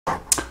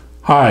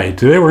Hi,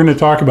 today we're going to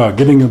talk about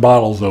getting the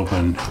bottles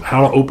open,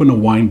 how to open a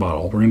wine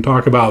bottle. We're going to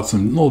talk about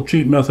some little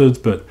cheat methods,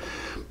 but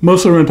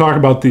mostly we're going to talk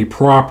about the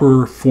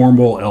proper,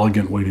 formal,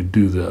 elegant way to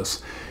do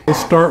this. Let's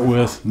start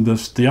with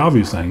the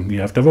obvious thing. You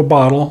have to have a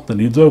bottle that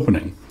needs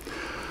opening.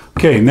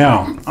 Okay,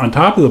 now on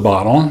top of the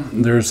bottle,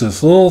 there's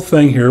this little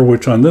thing here,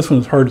 which on this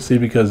one is hard to see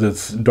because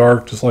it's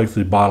dark just like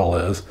the bottle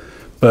is.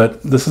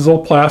 But this is a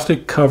little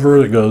plastic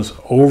cover that goes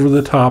over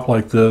the top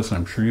like this.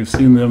 I'm sure you've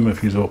seen them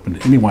if you've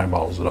opened any wine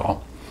bottles at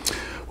all.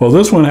 Well,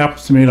 this one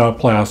happens to be made out of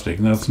plastic,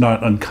 and that's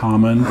not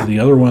uncommon. The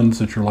other ones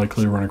that you're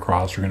likely to run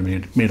across are going to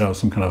be made out of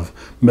some kind of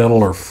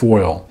metal or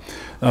foil.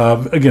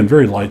 Again,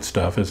 very light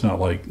stuff. It's not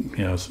like,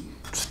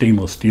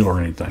 stainless steel or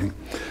anything.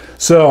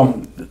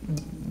 So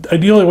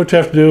ideally what you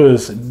have to do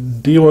is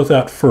deal with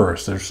that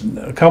first. There's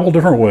a couple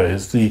different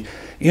ways. The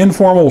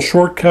informal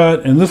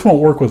shortcut, and this won't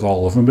work with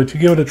all of them, but you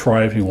give it a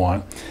try if you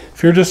want.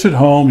 If you're just at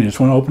home, you just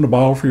want to open a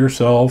bottle for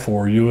yourself,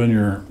 or you and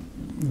your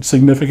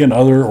significant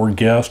other or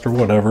guest or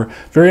whatever,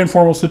 very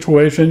informal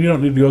situation, you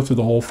don't need to go through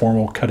the whole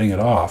formal cutting it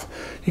off.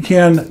 You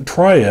can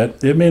try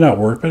it. It may not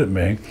work, but it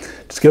may.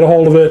 Just get a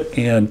hold of it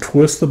and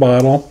twist the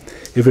bottle.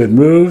 If it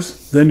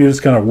moves, then you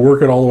just kind of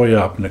work it all the way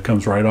up and it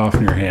comes right off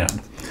in your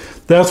hand.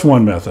 That's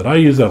one method. I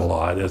use that a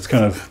lot. It's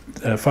kind of,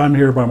 if I'm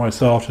here by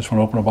myself, just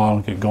want to open a bottle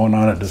and get going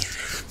on it,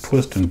 just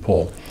twist and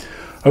pull.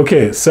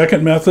 Okay,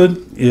 second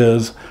method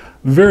is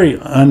very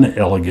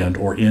unelegant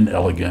or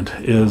inelegant,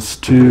 is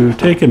to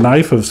take a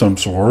knife of some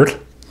sort.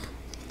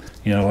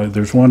 Like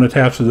there's one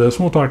attached to this.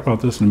 We'll talk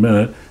about this in a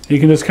minute. You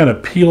can just kind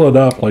of peel it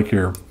up like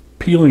you're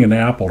peeling an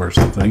apple or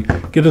something.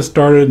 Get it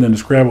started and then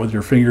just grab it with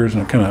your fingers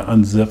and it kind of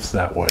unzips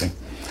that way.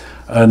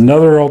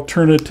 Another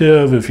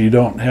alternative, if you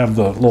don't have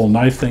the little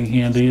knife thing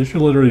handy, is you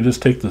literally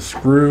just take the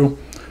screw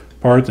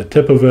part, the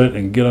tip of it,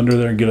 and get under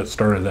there and get it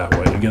started that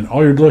way. Again,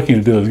 all you're looking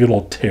to do is get a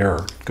little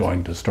tear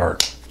going to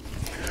start.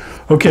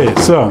 Okay,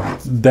 so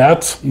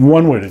that's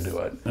one way to do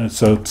it. And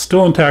so it's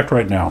still intact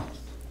right now.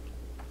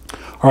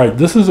 All right,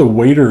 this is a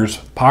waiter's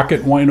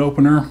pocket wine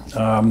opener.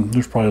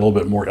 There's probably a little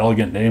bit more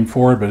elegant name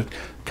for it, but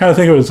kind of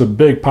think of it as a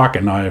big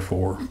pocket knife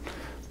or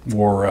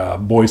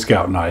Boy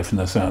Scout knife in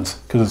a sense,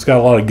 because it's got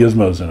a lot of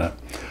gizmos in it.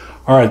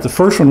 All right, the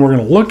first one we're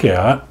going to look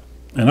at,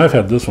 and I've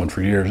had this one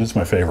for years, it's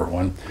my favorite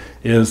one,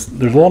 is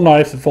there's a little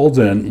knife that folds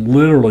in,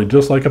 literally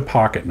just like a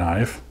pocket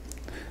knife.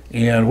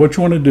 And what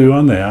you want to do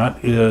on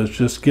that is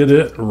just get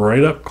it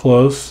right up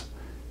close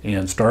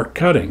and start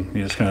cutting.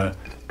 You just kind of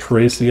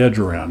trace the edge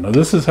around. Now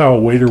this is how a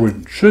waiter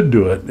should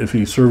do it if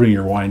he's serving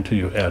your wine to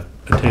you at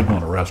a table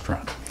in a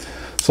restaurant.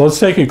 So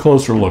let's take a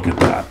closer look at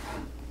that.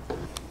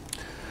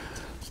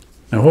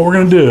 Now what we're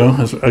going to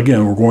do is,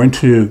 again, we're going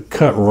to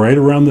cut right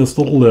around this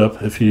little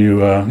lip. If you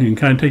can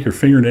kind of take your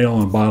fingernail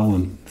on a bottle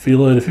and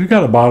feel it. If you've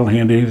got a bottle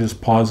handy,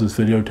 just pause this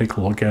video, take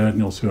a look at it, and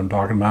you'll see what I'm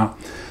talking about.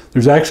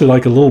 There's actually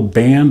like a little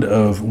band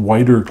of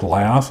whiter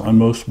glass on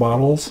most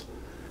bottles.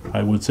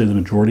 I would say the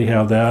majority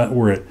have that,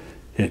 where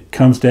it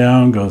comes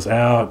down, goes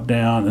out,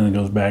 down, and then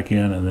goes back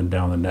in, and then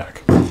down the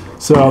neck.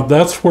 So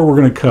that's where we're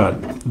going to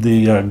cut.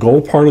 The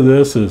gold part of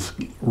this is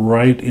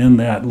right in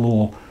that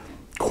little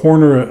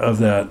corner of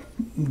that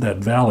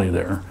valley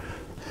there.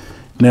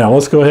 Now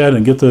let's go ahead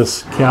and get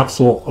this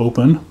capsule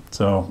open.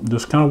 So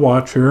just kind of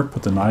watch here,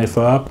 put the knife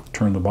up,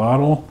 turn the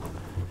bottle,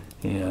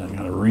 and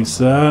kind of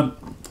reset.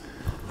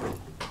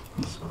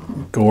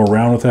 Go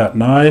around with that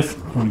knife.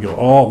 You want to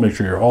go make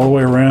sure you're all the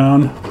way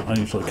around. I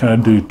usually kind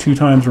of do 2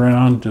 times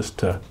around just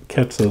to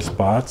catch those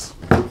spots.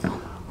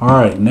 All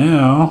right,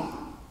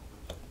 now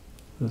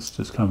this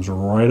just comes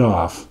right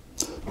off.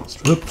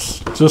 Oops,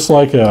 just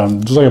like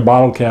a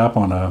bottle cap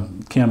on a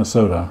can of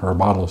soda, or a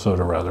bottle of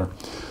soda rather.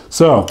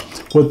 So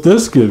what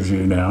this gives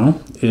you now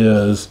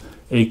is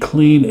a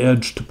clean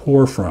edge to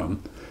pour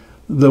from.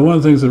 One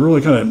of the things that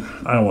really kind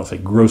of, I don't want to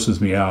say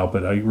grosses me out,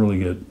 but I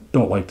really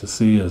don't like to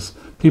see is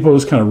people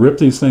just kind of rip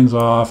these things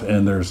off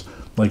and there's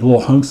like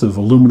little hunks of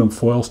aluminum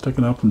foil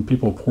sticking up and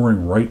people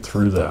pouring right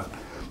through that.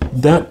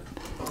 That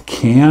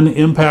can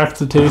impact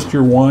the taste of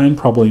your wine,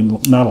 probably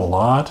not a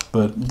lot,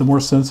 but the more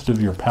sensitive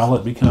your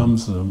palate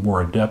becomes, the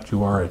more adept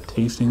you are at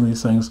tasting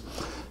these things.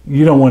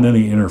 You don't want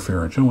any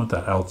interference. You don't want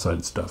that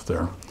outside stuff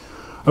there.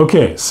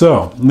 Okay,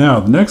 so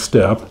now the next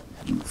step,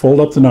 fold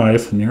up the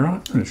knife, and here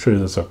I'm going to show you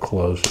this up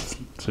close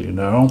so you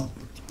know.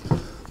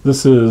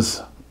 This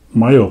is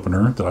my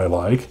opener that I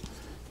like.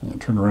 I'm going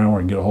to turn around where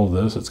I can get a hold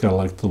of this. It's got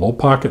like the little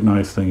pocket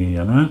knife thingy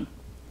in it.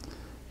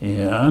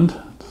 And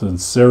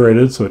it's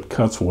serrated so it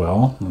cuts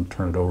well. I'm going to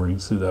turn it over, you can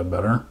see that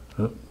better.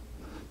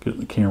 Get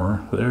the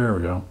camera, there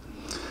we go.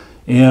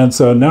 And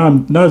so now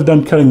I've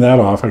done cutting that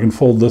off, I can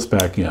fold this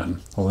back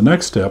in. Well, the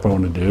next step I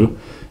want to do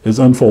is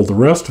unfold the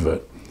rest of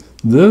it.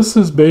 This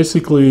is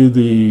basically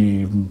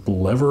the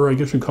lever, I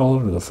guess you call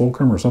it, or the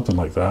fulcrum or something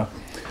like that.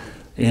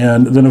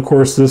 And then of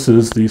course this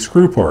is the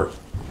screw part.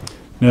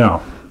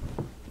 Now,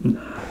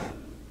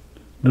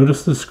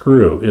 notice the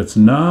screw. It's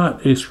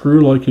not a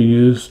screw like you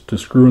use to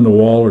screw in the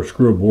wall or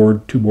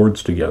screw two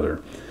boards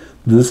together.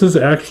 This is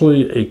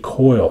actually a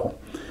coil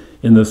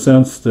in the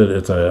sense that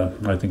it's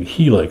I think, a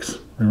helix.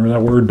 Remember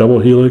that word, double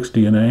helix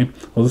DNA?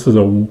 Well, this is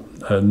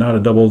not a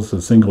double, it's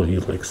a single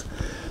helix.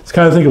 It's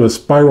kind of think of a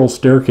spiral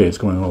staircase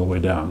going all the way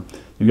down.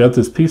 You've got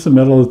this piece of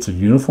metal that's a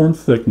uniform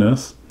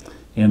thickness,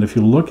 and if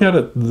you look at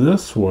it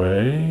this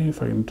way,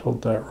 if I can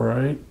tilt that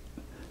right,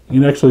 you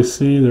can actually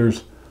see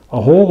there's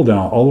a hole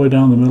down all the way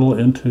down the middle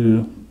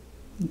into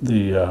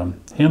the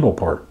handle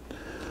part.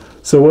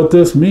 So what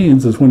this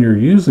means is when you're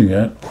using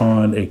it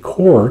on a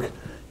cork,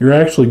 you're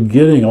actually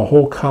getting a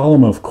whole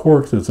column of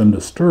cork that's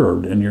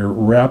undisturbed, and you're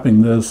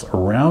wrapping this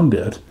around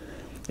it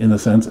in a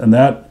sense, and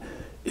that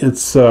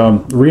it's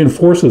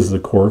reinforces the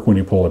cork when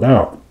you pull it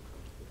out.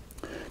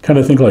 Kind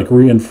of think like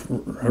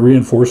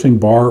reinforcing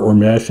bar or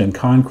mesh in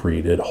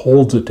concrete. It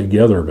holds it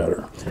together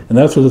better. And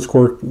that's what this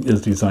cork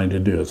is designed to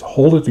do, is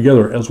hold it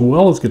together as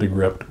well as get a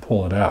grip to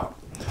pull it out.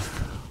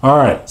 All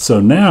right, so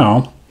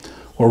now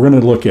what we're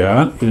going to look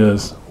at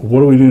is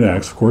what do we do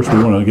next? Of course,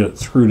 we want to get it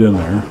screwed in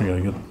there. I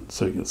gotta get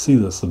so you can see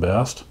this the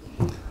best.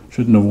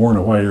 Shouldn't have worn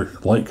a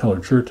white light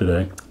colored shirt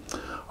today.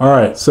 All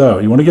right, so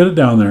you want to get it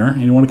down there,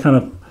 and you want to kind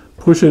of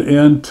push it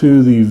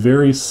into the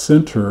very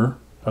center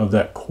of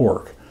that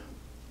cork.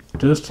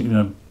 Just, you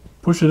know,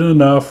 push it in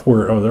enough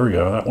where, oh, there we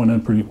go, that went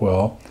in pretty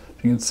well.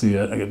 If you can see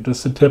it, I got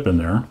just a tip in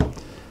there.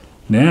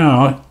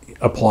 Now,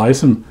 apply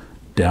some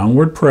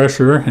downward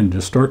pressure and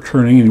just start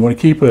turning, and you want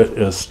to keep it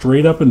as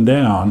straight up and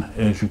down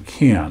as you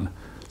can.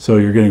 So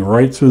you're getting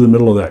right through the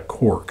middle of that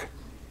cork.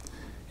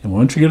 And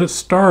once you get it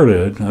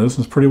started, now this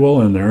is pretty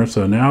well in there,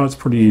 so now it's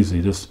pretty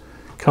easy. Just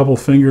a couple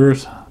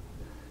fingers,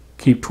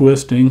 keep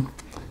twisting,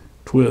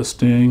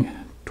 twisting,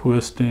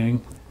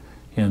 twisting,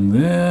 and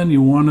then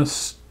you want to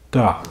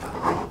stop.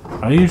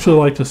 I usually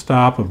like to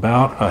stop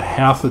about a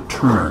half a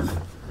turn.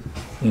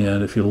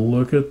 And if you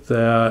look at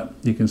that,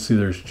 you can see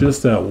there's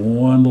just that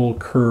one little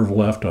curve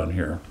left on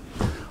here.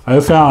 I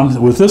have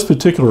found with this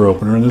particular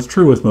opener, and it's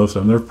true with most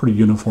of them, they're pretty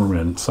uniform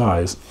in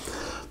size,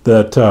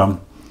 that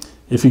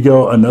if you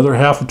go another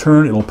half a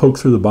turn, it'll poke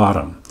through the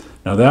bottom.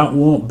 Now that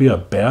won't be a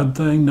bad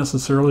thing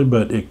necessarily,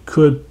 but it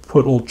could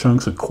put little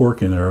chunks of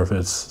cork in there if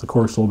the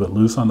cork's a little bit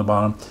loose on the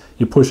bottom.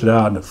 You push it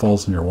out and it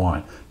falls in your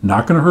wine.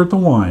 Not going to hurt the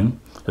wine.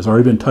 It's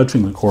already been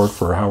touching the cork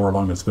for however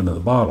long it's been in the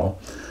bottle,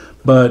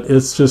 but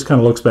it's just kind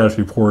of looks bad if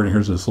you pour it and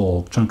here's this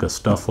little chunk of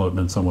stuff floating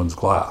in someone's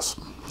glass.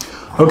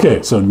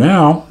 Okay, so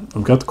now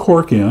we've got the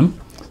cork in.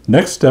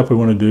 Next step we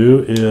want to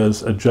do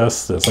is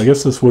adjust this. I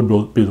guess this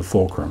would be the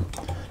fulcrum.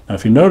 Now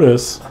if you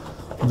notice,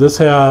 this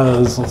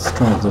has, let's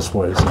turn it this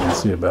way so you can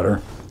see it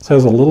better. This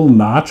has a little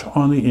notch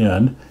on the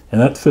end, and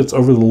that fits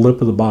over the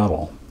lip of the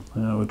bottle.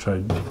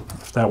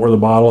 If that were the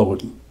bottle,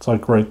 it's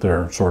like right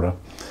there, sort of.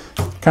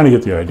 Kind of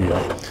get the idea.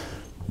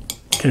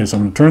 Okay, so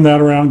I'm going to turn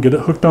that around, get it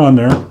hooked on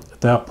there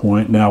at that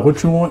point. Now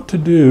what you want to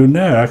do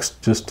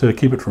next, just to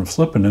keep it from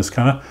slipping, is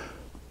kind of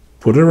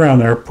put it around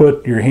there,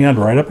 put your hand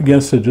right up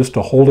against it just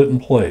to hold it in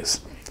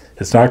place.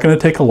 It's not going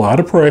to take a lot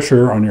of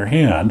pressure on your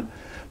hand,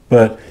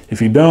 but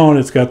if you don't,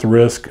 it's got the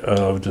risk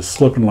of just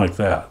slipping like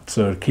that.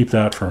 So to keep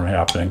that from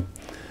happening,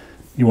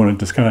 you want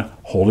to just kind of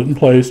hold it in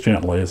place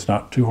gently. It's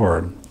not too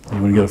hard.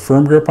 You want to get a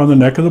firm grip on the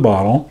neck of the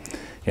bottle,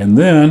 and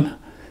then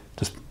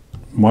just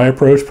my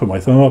approach, put my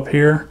thumb up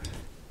here,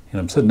 and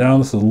I'm sitting down.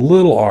 This is a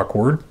little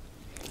awkward.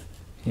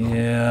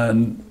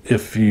 And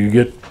if you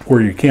get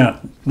where you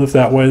can't lift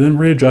that way, then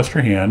readjust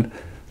your hand.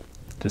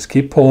 Just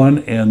keep pulling,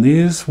 and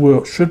these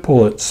should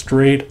pull it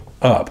straight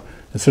up.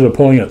 Instead of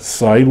pulling it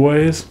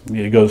sideways,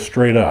 it goes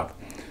straight up.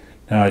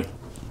 Now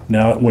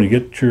when you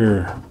get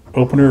your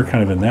opener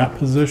kind of in that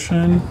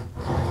position,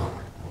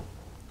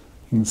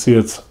 you can see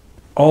it's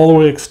all the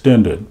way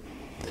extended.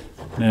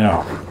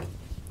 Now,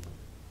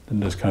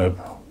 then just kind of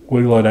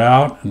wiggle it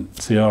out and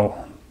see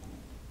how,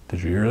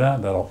 did you hear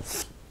that? That little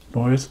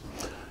noise?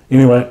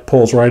 Anyway, it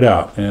pulls right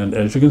out. And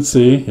as you can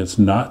see, it's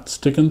not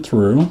sticking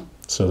through,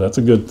 so that's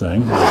a good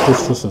thing. I'll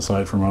push this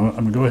aside for a moment.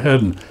 I'm going to go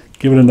ahead and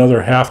give it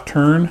another half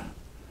turn,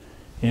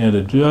 and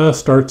it just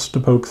starts to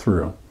poke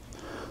through.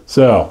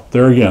 So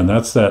there again,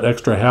 that's that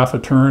extra half a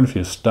turn. If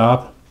you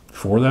stop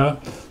before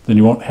that, then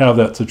you won't have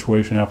that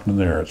situation happening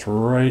there. It's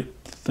right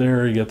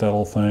there, you get that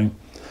little thing.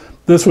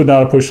 This would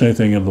not have pushed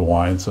anything into the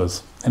wine,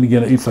 and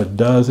again, if it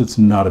does, it's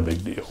not a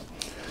big deal.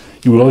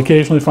 You will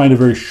occasionally find a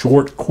very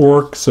short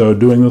cork, so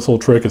doing this little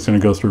trick, it's going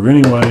to go through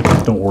anyway.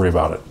 Don't worry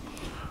about it.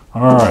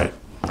 All right,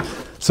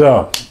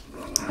 so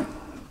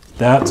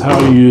that's how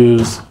you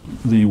use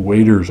the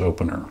waiter's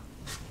opener.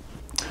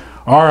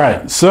 All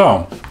right,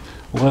 so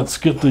let's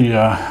get the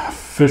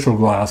official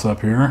glass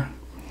up here,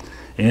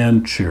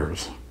 and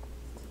cheers.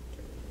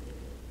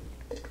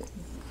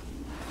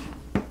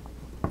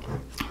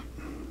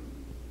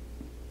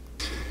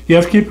 You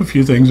have to keep a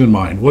few things in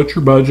mind. What's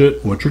your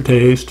budget? What's your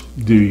taste?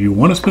 Do you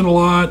want to spend a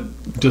lot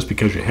just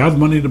because you have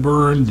money to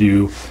burn? Do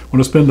you want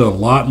to spend a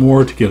lot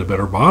more to get a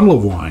better bottle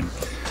of wine?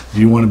 Do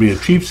you want to be a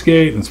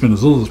cheapskate and spend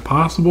as little as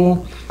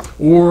possible?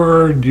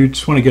 Or do you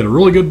just want to get a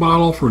really good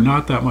bottle for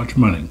not that much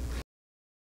money?